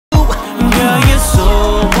Girl, you're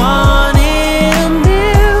so one in a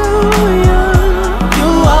million. You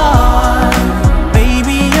are,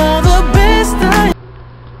 baby, you're the best.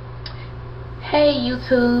 Hey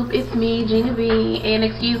YouTube, it's me, Gina B, and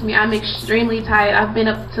excuse me, I'm extremely tired. I've been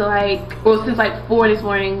up to since like 4 this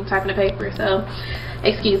morning typing the paper, so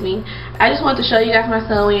excuse me. I just wanted to show you guys my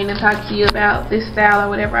sewing and talk to you about this style or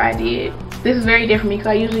whatever I did. This is very different because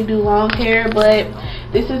I usually do long hair, but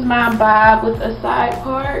this is my bob with a side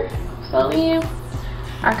part sewn in.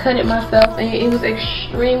 I cut it myself and it was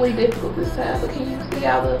extremely difficult this time, but can you see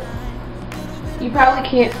all the... You probably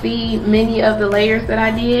can't see many of the layers that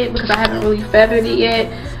I did because I haven't really feathered it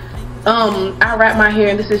yet. I wrap my hair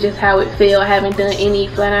and this is just how it feel. I haven't done any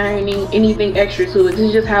flat ironing, anything extra to it. This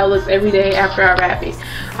is just how it looks every day after I wrap it.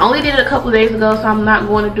 I only did it a couple days ago, so I'm not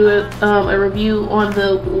going to do a review on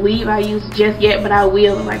the weave I used just yet, but I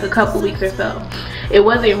will in like a couple weeks or so. It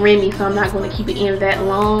wasn't Remy, so I'm not going to keep it in that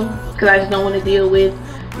long because I just don't want to deal with,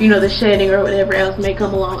 you know, the shedding or whatever else may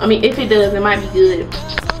come along. I mean, if it does, it might be good.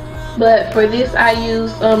 But for this, I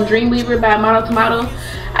use Dreamweaver by Model Tomato.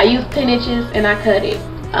 I use 10 inches and I cut it.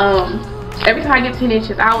 Every time I get 10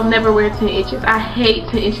 inches, I will never wear 10 inches. I hate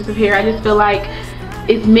 10 inches of hair. I just feel like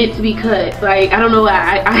it's meant to be cut. Like, I don't know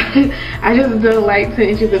why. I just don't like 10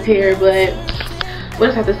 inches of hair. But what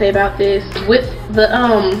else I have to say about this? With the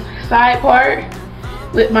side part,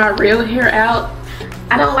 with my real hair out,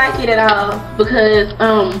 I don't like it at all because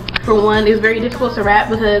for one, it's very difficult to wrap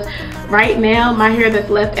because right now my hair that's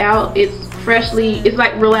left out, it's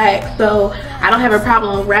like relaxed, so I don't have a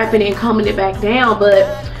problem wrapping it and combing it back down. But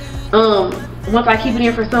once I keep it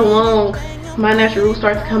in for so long, my natural roots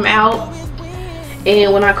start to come out,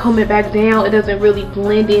 and when I comb it back down, it doesn't really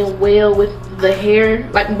blend in well with the hair,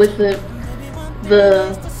 like with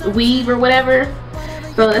the weave or whatever.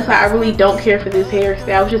 So that's why I really don't care for this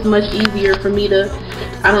hairstyle. It's just much easier for me to,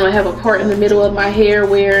 I don't know, have a part in the middle of my hair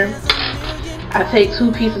where I take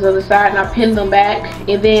 2 pieces of the side and I pin them back,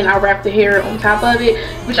 and then I wrap the hair on top of it,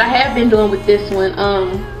 which I have been doing with this one.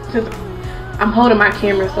 Since I'm holding my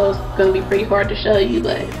camera, so it's gonna be pretty hard to show you,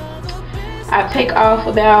 but I take off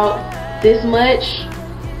about this much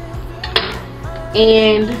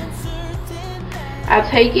and I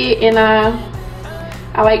take it and I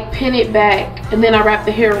like pin it back, and then I wrap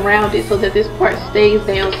the hair around it so that this part stays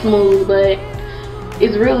down smooth. But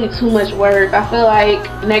it's really too much work. I feel like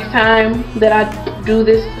next time that I do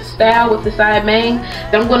this style with the side bang,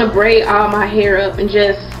 then I'm gonna braid all my hair up and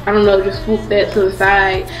just, I don't know, just swoop that to the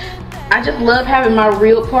side. I just love having my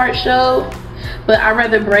real part show, but I'd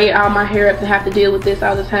rather braid all my hair up than have to deal with this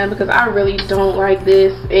all the time because I really don't like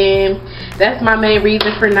this. And that's my main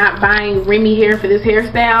reason for not buying Remy hair for this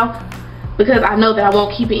hairstyle, because I know that I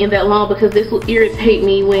won't keep it in that long because this will irritate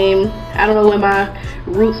me when, I don't know, when my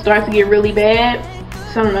roots start to get really bad.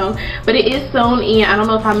 So I don't know, but it is sewn in. I don't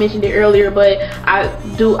know if I mentioned it earlier, but I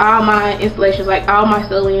do all my installations, like all my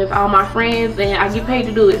sew-ins, all my friends, and I get paid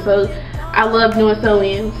to do it. So I love doing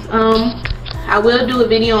sew-ins. I will do a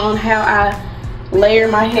video on how I layer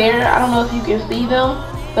my hair. I don't know if you can see them,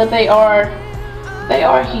 but they are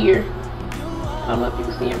here. I don't know if you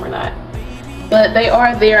can see them or not, but they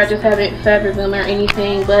are there. I just haven't feathered them or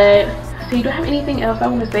anything. But see, do I have anything else I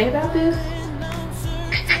want to say about this?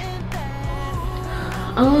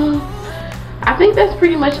 I think that's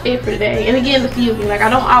pretty much it for today. And again, excuse me, like, I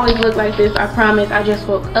don't always look like this, I promise. I just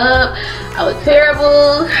woke up, I look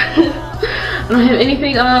terrible. I don't have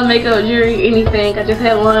anything on, makeup, jewelry, anything. I just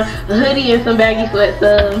have on a hoodie and some baggy sweats.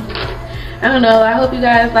 So I don't know, I hope you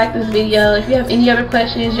guys like this video. If you have any other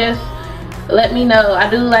questions, just let me know. I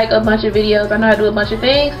do like a bunch of videos, I know I do a bunch of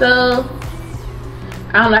things, so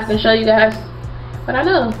I don't know, I can show you guys what I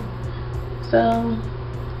know. So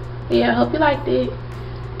yeah, I hope you liked it.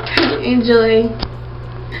 Enjoy.